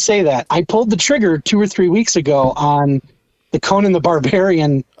funny you say that. I pulled the trigger 2 or 3 weeks ago on the Conan the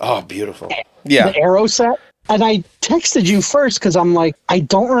Barbarian. Oh, beautiful. Yeah. The Arrow set. And I texted you first because I'm like, I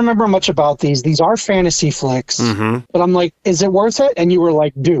don't remember much about these. These are fantasy flicks. Mm-hmm. But I'm like, is it worth it? And you were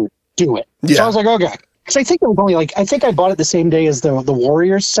like, dude, do it. Yeah. So I was like, okay. Because I think it was only I think I bought it the same day as the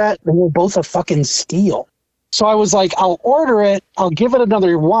Warriors set. They were both a fucking steal. So I was like, I'll order it. I'll give it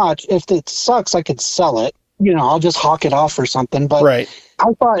another watch. If it sucks, I could sell it. You know, I'll just hawk it off or something. But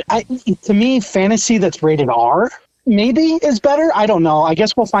I thought, to me, fantasy that's rated R maybe is better. I don't know. I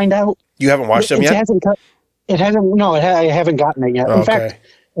guess we'll find out. You haven't watched them yet? It hasn't. No, I haven't gotten it yet. In fact,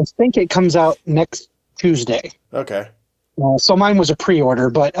 I think it comes out next Tuesday. Okay. So mine was a pre-order,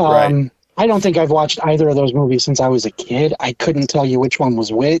 but I don't think I've watched either of those movies since I was a kid. I couldn't tell you which one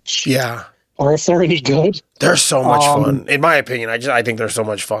was which. Yeah. Or if they're any good. They're so much fun. In my opinion, I think they're so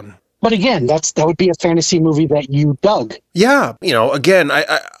much fun. But again, that would be a fantasy movie that you dug. Yeah. You know, again,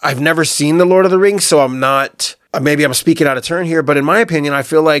 I've never seen The Lord of the Rings, so I'm not... Maybe I'm speaking out of turn here, but in my opinion, I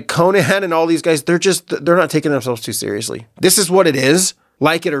feel like Conan and all these guys, they're not taking themselves too seriously. This is what it is.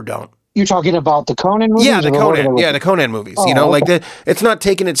 Like it or don't. You're talking about the Conan movies? Yeah, the Conan movies. Oh, you know, like it's not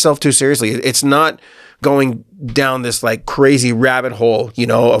taking itself too seriously. It's not going down this like crazy rabbit hole, you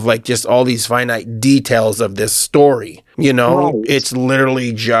know, of like just all these finite details of this story. You know, It's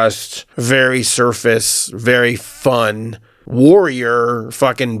literally just very surface, very fun. Warrior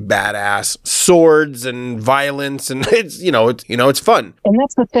fucking badass swords and violence, and it's fun. And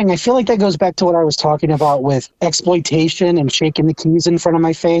that's the thing. I feel like that goes back to what I was talking about with exploitation and shaking the keys in front of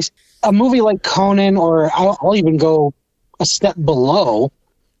my face. A movie like Conan, or I'll even go a step below,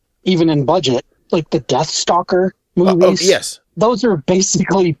 even in budget, like the Deathstalker movies. Yes. Those are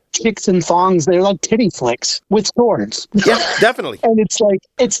basically chicks and thongs. They're like titty flicks with swords. Yeah, definitely. And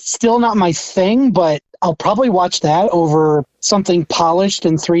it's still not my thing, but I'll probably watch that over something polished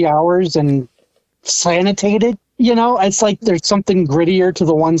in 3 hours and sanitated. You know, it's like there's something grittier to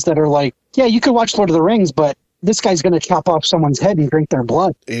the ones that are like, yeah, you could watch Lord of the Rings, but this guy's going to chop off someone's head and drink their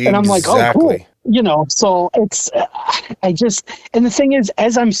blood. And I'm like, oh, cool. You know, so it's, and the thing is,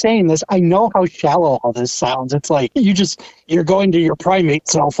 as I'm saying this, I know how shallow all this sounds. It's like, you're going to your primate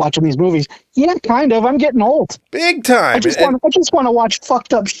self watching these movies. Yeah, kind of. I'm getting old. Big time. I just want to watch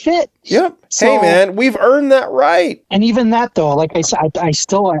fucked up shit. Yep. So, hey, man, we've earned that right. And even that, though, like I said,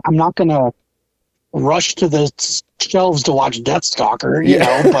 I'm not going to rush to the shelves to watch Deathstalker, you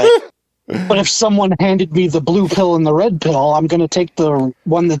know, but if someone handed me the blue pill and the red pill, I'm going to take the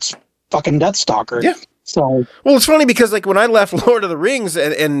one that's fucking Deathstalker. Yeah. So, well, it's funny because like when I left Lord of the Rings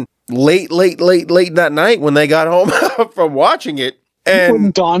and late that night when they got home from watching it, and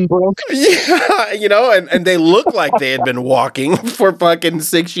when dawn broke, yeah, you know, and they looked like they had been walking for fucking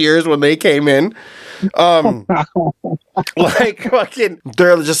 6 years when they came in. Like fucking,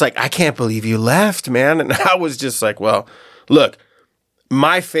 they're just like, I can't believe you left, man. And I was just like, well, look,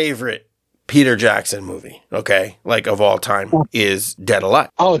 my favorite Peter Jackson movie, okay, like of all time, is Dead Alive.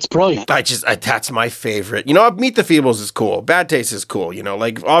 Oh, it's brilliant. That's my favorite. You know, Meet the Feebles is cool. Bad Taste is cool. You know,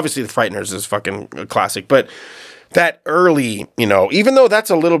 like obviously The Frighteners is fucking a classic, but that early, you know, even though that's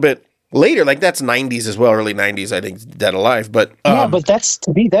a little bit later, like that's 90s as well, early 90s, I think, Dead Alive. But yeah, but that's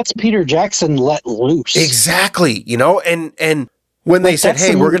Peter Jackson let loose. Exactly. You know, and when they said,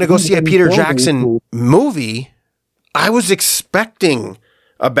 hey, we're going to go see a Peter Jackson movie, I was expecting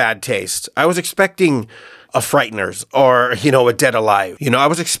a Bad Taste. I was expecting a Frighteners or, you know, a Dead Alive. You know, I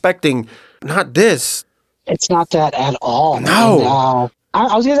was expecting not this. It's not that at all. No.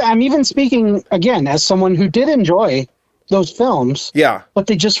 I'm even speaking, again, as someone who did enjoy those films. Yeah. But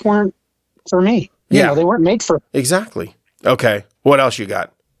they just weren't for me. You know, they weren't made for me. Exactly. Okay. What else you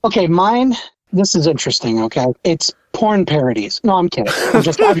got? Okay, mine, this is interesting, okay? It's porn parodies. No, I'm kidding.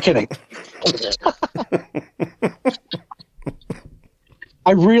 I'm kidding.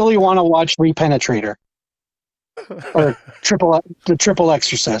 I really want to watch Repenetrator or the Triple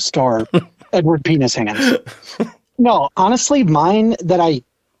Exorcist or Edward Penis Hands. No, honestly, mine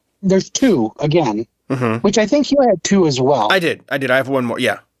there's two again, which I think you had two as well. I did. I have one more.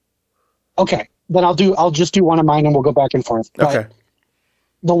 Yeah. Okay, then I'll just do one of mine and we'll go back and forth. But okay.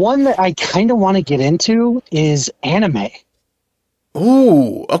 The one that I kind of want to get into is anime.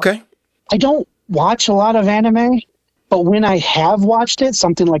 Ooh, okay. I don't watch a lot of anime. But when I have watched it,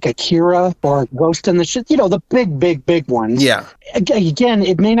 something like Akira or Ghost in the Shell, you know, the big ones. Yeah. Again,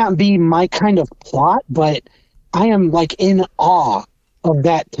 it may not be my kind of plot, but I am like in awe of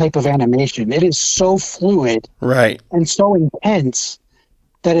that type of animation. It is so fluid. Right. And so intense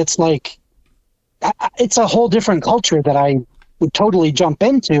that it's like, it's a whole different culture that I would totally jump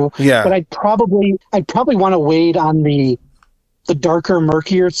into. Yeah. But I'd probably want to wade on the darker,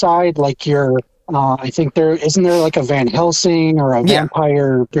 murkier side, like your... I think isn't there like a Van Helsing or a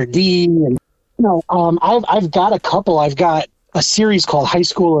Vampire D, and I've got a couple. I've got a series called High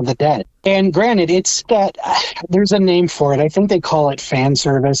School of the Dead, and granted, it's that there's a name for it. I think they call it fan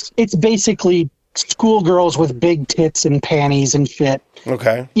service. It's basically schoolgirls with big tits and panties and shit.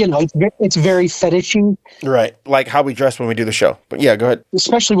 Okay, you know, it's very fetishy, right? Like how we dress when we do the show. But yeah, go ahead.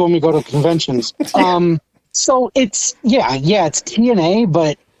 Especially when we go to conventions. So it's it's TNA,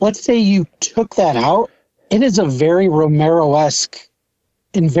 but let's say you took that out, it is a very Romero-esque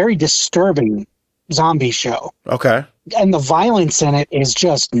and very disturbing zombie show. Okay. And the violence in it is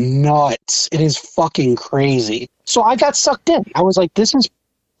just nuts. It is fucking crazy. So I got sucked in. I was like, this is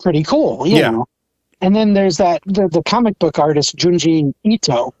pretty cool, you know? And then there's the comic book artist, Junji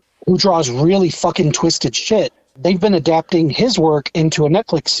Ito, who draws really fucking twisted shit. They've been adapting his work into a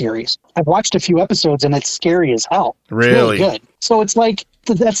Netflix series. I've watched a few episodes and it's scary as hell. Really? It's really good. So it's like,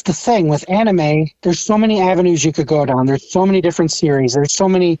 that's the thing with anime. There's so many avenues you could go down. There's so many different series. There's so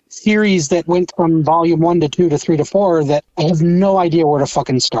many series that went from volume 1 to 2 to 3 to 4 that I have no idea where to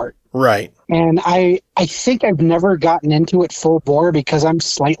fucking start. Right. And I think I've never gotten into it full bore because I'm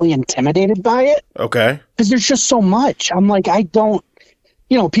slightly intimidated by it. Okay. Because there's just so much. I'm like, I don't...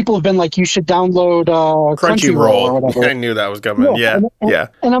 You know, people have been like, you should download Crunchyroll or whatever. I knew that was coming. Yeah.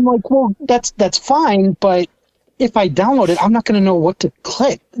 And I'm like, well, that's fine, but if I download it, I'm not going to know what to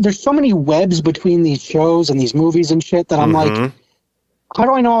click. There's so many webs between these shows and these movies and shit that I'm like, how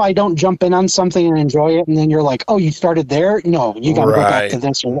do I know I don't jump in on something and enjoy it? And then you're like, oh, you started there? No, you got to go back to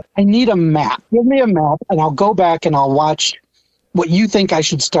this. I need a map. Give me a map, and I'll go back and I'll watch what you think I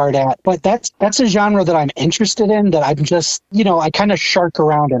should start at, but that's a genre that I'm interested in, that I'm just, I kind of shark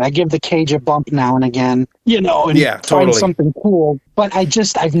around it. I give the cage a bump now and again, and find something cool. But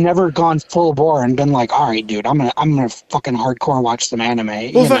I've never gone full bore and been like, all right, dude, I'm gonna fucking hardcore watch some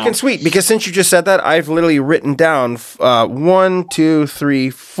anime. Well, fucking sweet, because since you just said that, I've literally written down 1, 2, 3,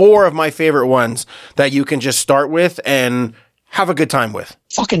 4 of my favorite ones that you can just start with and have a good time with.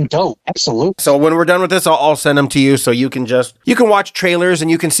 Fucking dope. Absolutely. So when we're done with this, I'll send them to you, so you can watch trailers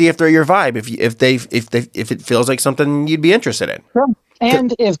and you can see if they're your vibe, if it feels like something you'd be interested in. Sure.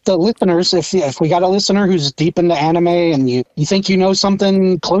 And if the listeners, if we got a listener who's deep into anime and you think you know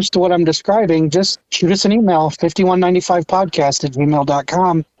something close to what I'm describing, just shoot us an email,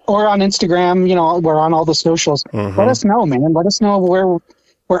 5195podcast@gmail.com, or on Instagram. We're on all the socials. Mm-hmm. Let us know, man. Let us know where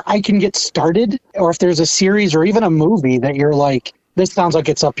I can get started, or if there's a series or even a movie that you're like, this sounds like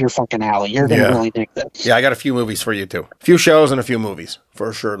it's up your fucking alley. You're going to really dig this. Yeah, I got a few movies for you too. A few shows and a few movies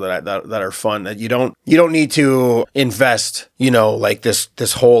for sure that are fun, that you don't need to invest, like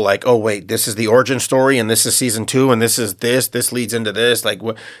this whole like, oh wait, this is the origin story and this is season 2 and this leads into this. Like,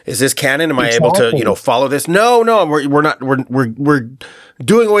 is this canon? Am I able to, follow this? No, we're not, we're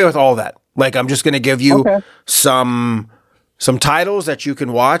doing away with all that. Like, I'm just going to give you some titles that you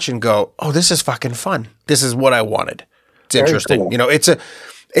can watch and go, oh, this is fucking fun. This is what I wanted. It's interesting. Cool.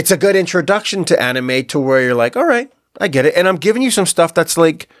 It's a good introduction to anime, to where you're like, all right, I get it. And I'm giving you some stuff that's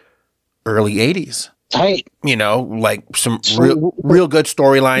like early 80s. Right. Like some real good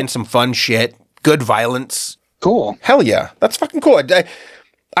storyline, some fun shit, good violence. Cool. Hell yeah. That's fucking cool.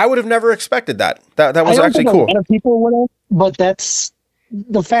 I would have never expected that. That was actually cool. A lot of people would have, but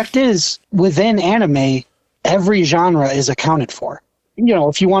the fact is, within anime, every genre is accounted for.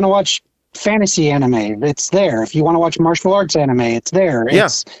 If you want to watch fantasy anime, it's there. If you want to watch martial arts anime, it's there.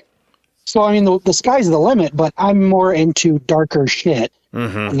 So, I mean, the sky's the limit, but I'm more into darker shit.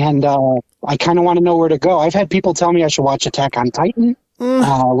 Mm-hmm. And I kind of want to know where to go. I've had people tell me I should watch Attack on Titan,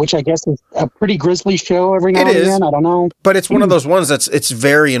 which I guess is a pretty grisly show every now and again. I don't know. But it's one of those ones it's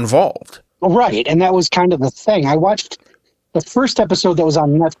very involved. Right, and that was kind of the thing. I watched the first episode that was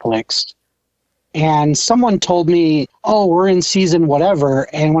on Netflix, and someone told me, oh, we're in season whatever.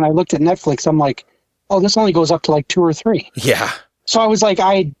 And when I looked at Netflix, I'm like, oh, this only goes up to like 2 or 3. Yeah. So I was like,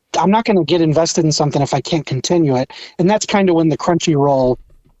 I'm not going to get invested in something if I can't continue it. And that's kind of when the Crunchyroll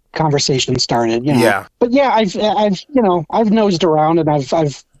conversation started. Yeah. But yeah, I've nosed around and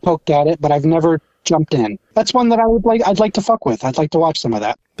I've poked at it, but I've never jumped in. That's one that I'd like to fuck with. I'd like to watch some of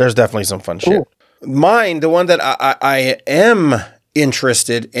that. There's definitely some fun shit. Mine, the one that I am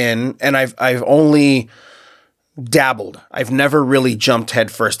interested in, and I've only dabbled. I've never really jumped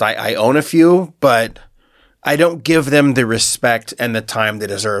headfirst. I own a few, but I don't give them the respect and the time they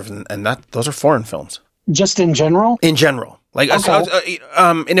deserve, and those are foreign films. Just in general? In general. Like, okay.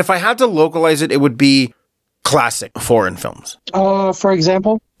 And if I had to localize it, it would be classic foreign films. For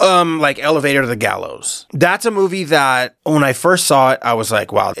example? Like Elevator to the Gallows. That's a movie that when I first saw it, I was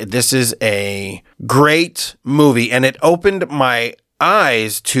like, wow, this is a great movie. And it opened my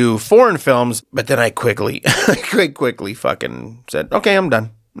eyes to foreign films, but then I quickly fucking said, okay, I'm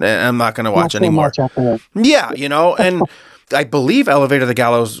done. I'm not going to watch anymore. Yeah, and I believe Elevator to the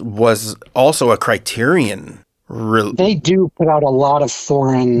Gallows was also a Criterion. They do put out a lot of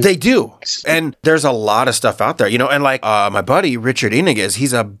foreign. They do. And there's a lot of stuff out there, and like my buddy, Richard Iniguez,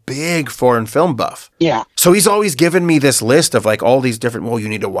 he's a big foreign film buff. Yeah. So he's always given me this list of like all these different, well, you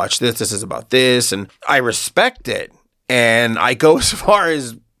need to watch this. This is about this. And I respect it. And I go as far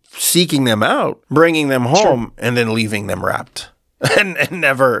as seeking them out, bringing them home, and then leaving them wrapped. And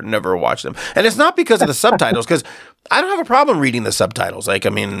never watch them. And it's not because of the subtitles, because I don't have a problem reading the subtitles. Like, I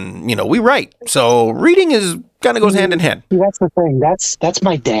mean, we write. So reading kind of goes hand in hand. That's the thing. That's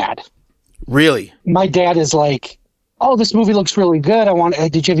my dad. Really? My dad is like, oh, this movie looks really good.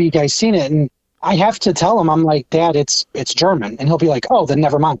 Did you guys seen it? And I have to tell him, I'm like, Dad, it's German. And he'll be like, oh, then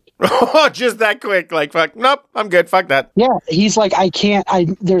never mind. Oh, just that quick. Like, fuck, nope, I'm good. Fuck that. Yeah. He's like,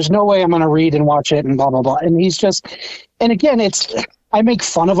 there's no way I'm going to read and watch it and blah, blah, blah. And he's just, and again, I make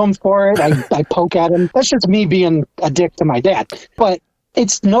fun of him for it. I poke at him. That's just me being a dick to my dad. But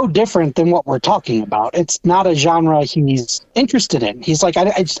it's no different than what we're talking about. It's not a genre he's interested in. He's like,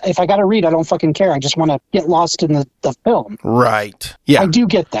 if I got to read, I don't fucking care. I just want to get lost in the film. Right. Yeah. I do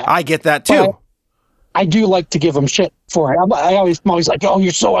get that. I get that too. But I do like to give him shit for it. I'm always like, oh,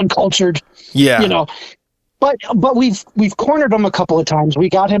 you're so uncultured. Yeah. But we've cornered him a couple of times. We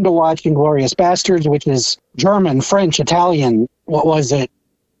got him to watch Inglourious Bastards, which is German, French, Italian. What was it?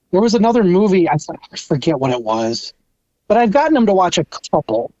 There was another movie. I forget what it was. But I've gotten him to watch a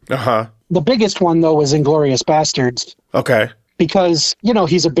couple. Uh-huh. The biggest one, though, was Inglourious Bastards. Okay. because, you know,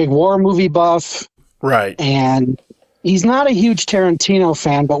 he's a big war movie buff. Right. And he's not a huge Tarantino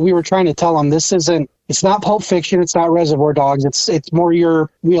fan, but we were trying to tell him it's not Pulp Fiction, it's not Reservoir Dogs, it's more your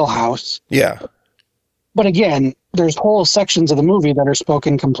wheelhouse. Yeah. But again, there's whole sections of the movie that are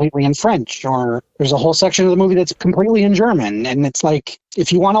spoken completely in French, or there's a whole section of the movie that's completely in German. And it's like,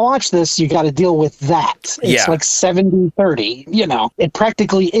 if you want to watch this, you got to deal with that. It's like 70-30, you know. It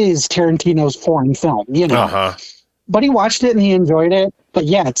practically is Tarantino's foreign film, you know. Uh-huh. But he watched it and he enjoyed it. But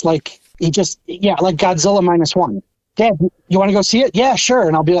yeah, it's like, like Godzilla -1. Dad, you want to go see it? Yeah, sure.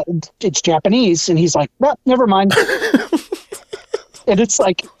 And I'll be like, it's Japanese. And he's like, well, never mind. And it's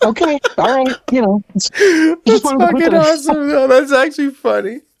like, okay, all right, you know. That's fucking awesome, though. That's actually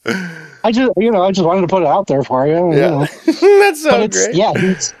funny. I just wanted to put it out there for you. Yeah. You know. That's so great. Yeah,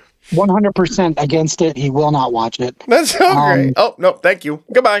 he's 100% against it. He will not watch it. That's so great. Oh, no, thank you.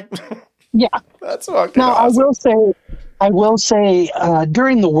 Goodbye. Yeah. That's fucking now, awesome. I will say,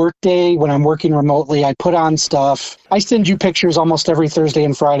 during the workday, when I'm working remotely, I put on stuff. I send you pictures almost every Thursday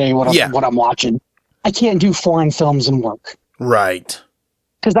and Friday what I'm watching. I can't do foreign films and work. Right.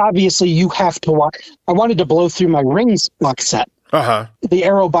 Because obviously you have to watch. I wanted to blow through my Rings box set. Uh-huh. The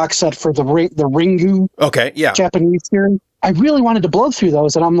Arrow box set for the Ringu Japanese series. I really wanted to blow through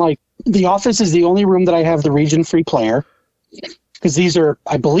those. And I'm like, The Office is the only room that I have the region-free player. Because these are,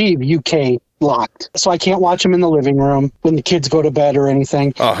 I believe, UK locked. So I can't watch them in the living room when the kids go to bed or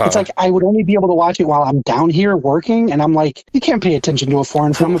anything. Uh-huh. It's like I would only be able to watch it while I'm down here working. And I'm like, you can't pay attention to a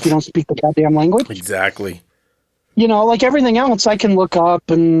foreign film if you don't speak the goddamn language. Exactly. You know, like everything else, I can look up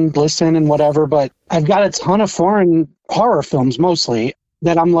and listen and whatever, but I've got a ton of foreign horror films mostly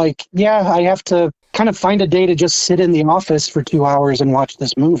that I'm like, yeah, I have to kind of find a day to just sit in the office for 2 hours and watch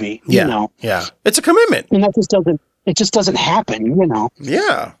this movie. Yeah. You know? Yeah. It's a commitment. And that just doesn't happen, you know?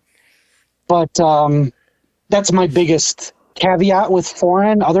 Yeah. But that's my biggest caveat with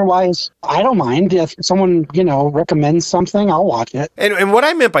foreign. Otherwise, I don't mind if someone, you know, recommends something, I'll watch it. And what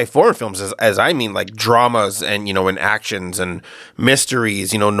I meant by foreign films is, as I mean, like dramas and, you know, and actions and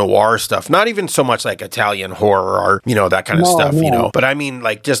mysteries, you know, noir stuff. Not even so much like Italian horror or, you know, that kind of stuff, you know. But I mean,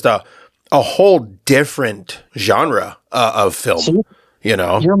 like just a whole different genre of film, so you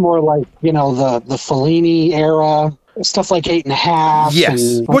know. You're more like, you know, the Fellini era. Stuff like 8.5.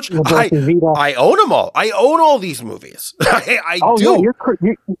 Yes, which I own them all. I own all these movies. I do.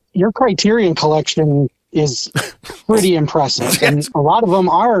 Yeah, your Criterion collection is pretty impressive, and a lot of them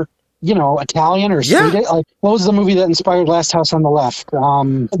are, you know, Italian or Swedish. Like, what was the movie that inspired Last House on the Left?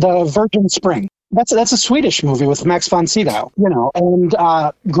 The Virgin Spring. That's a Swedish movie with Max von Sydow. You know, and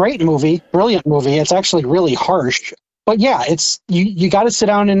great movie, brilliant movie. It's actually really harsh, but yeah, it's you got to sit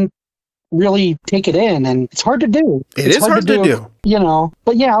down and really take it in, and it's hard to do. It's hard to do. You know,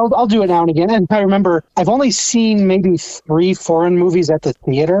 but yeah, I'll do it now and again. And I remember I've only seen maybe 3 foreign movies at the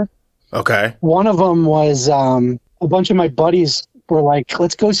theater. Okay. One of them was a bunch of my buddies were like,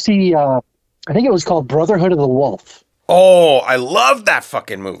 let's go see, I think it was called Brotherhood of the Wolf. Oh, I love that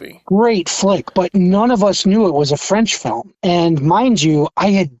fucking movie. Great flick, but none of us knew it was a French film. And mind you, I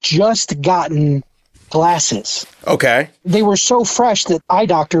had just gotten glasses. Okay. They were so fresh that eye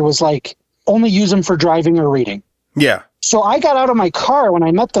doctor was like, only use them for driving or reading. Yeah. So I got out of my car when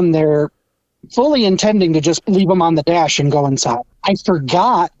I met them there, fully intending to just leave them on the dash and go inside. I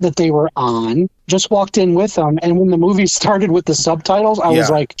forgot that they were on, just walked in with them, and when the movie started with the subtitles, I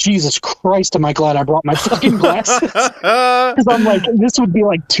was like, Jesus Christ, am I glad I brought my fucking glasses. Because I'm like, this would be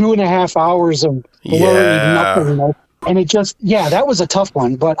like 2.5 hours of blurry nothingness. And it just, that was a tough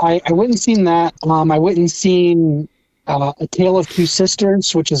one. But I went and seen that. I went and seen A Tale of Two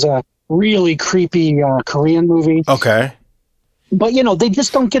Sisters, which is a really creepy Korean movie. Okay. But, you know, they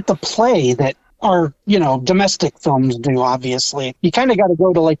just don't get the play that our, you know, domestic films do, obviously. You kind of got to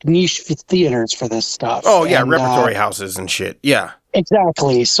go to, like, niche theaters for this stuff. Oh, yeah, and, repertory houses and shit. Yeah.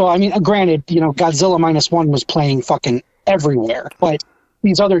 Exactly. So, I mean, granted, you know, Godzilla -1 was playing fucking everywhere. But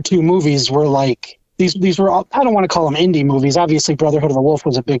these other 2 movies were, like, these were all, I don't want to call them indie movies. Obviously, Brotherhood of the Wolf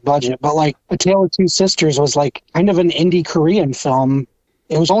was a big budget. But, like, A Tale of Two Sisters was, like, kind of an indie Korean film.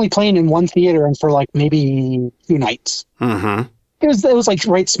 It was only playing in 1 theater and for like maybe 2 nights. Mm-hmm. It was like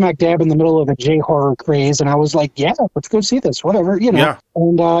right smack dab in the middle of a J-horror craze. And I was like, yeah, let's go see this, whatever, you know. Yeah.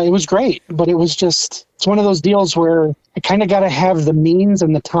 And it was great. But it was just, it's one of those deals where I kind of got to have the means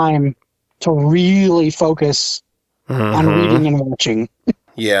and the time to really focus on reading and watching.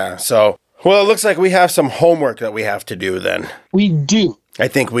 Yeah. So, well, it looks like we have some homework that we have to do then. We do. I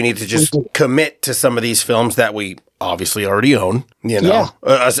think we need to just commit to some of these films that we obviously already own, you know.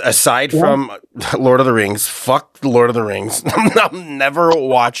 Aside from Lord of the Rings, fuck the Lord of the Rings. I'm never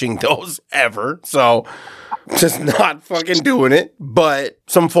watching those ever. So just not fucking doing it. But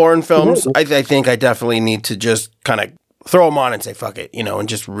some foreign films, I think I definitely need to just kind of throw them on and say fuck it, you know, and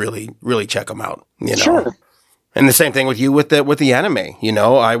just really, really check them out, you know. Sure. And the same thing with you with the anime, you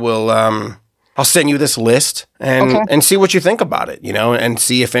know. I will I'll send you this list and see what you think about it, you know, and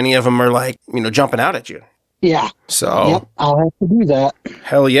see if any of them are like, you know, jumping out at you. Yeah. So I'll have to do that.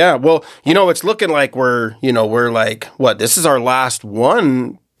 Hell yeah. Well, you know, it's looking like we're like, what, this is our last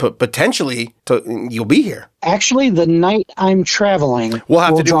one, potentially you'll be here. Actually, the night I'm traveling, we'll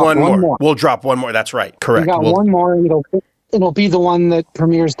have to do one more. We'll drop one more. That's right. Correct. We got one more, and it'll be the one that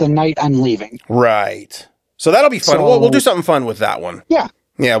premieres the night I'm leaving. Right. So that'll be fun. So, we'll do something fun with that one. Yeah.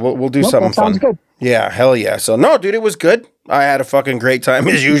 Yeah, we'll do something fun. Sounds good. Yeah, hell yeah. So, no, dude, it was good. I had a fucking great time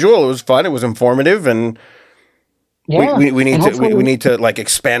as usual. It was fun. It was informative, and we need to like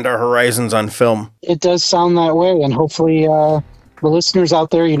expand our horizons on film. It does sound that way, and hopefully the listeners out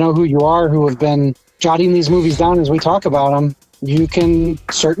there, you know who you are, who have been jotting these movies down as we talk about them. You can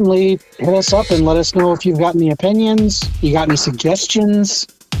certainly hit us up and let us know if you've got any opinions, you got any suggestions.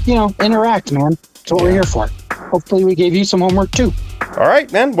 You know, interact, man. That's what we're here for. Hopefully we gave you some homework too. All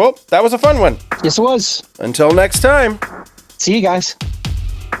right, man. Well, that was a fun one. Yes, it was. Until next time. See you guys.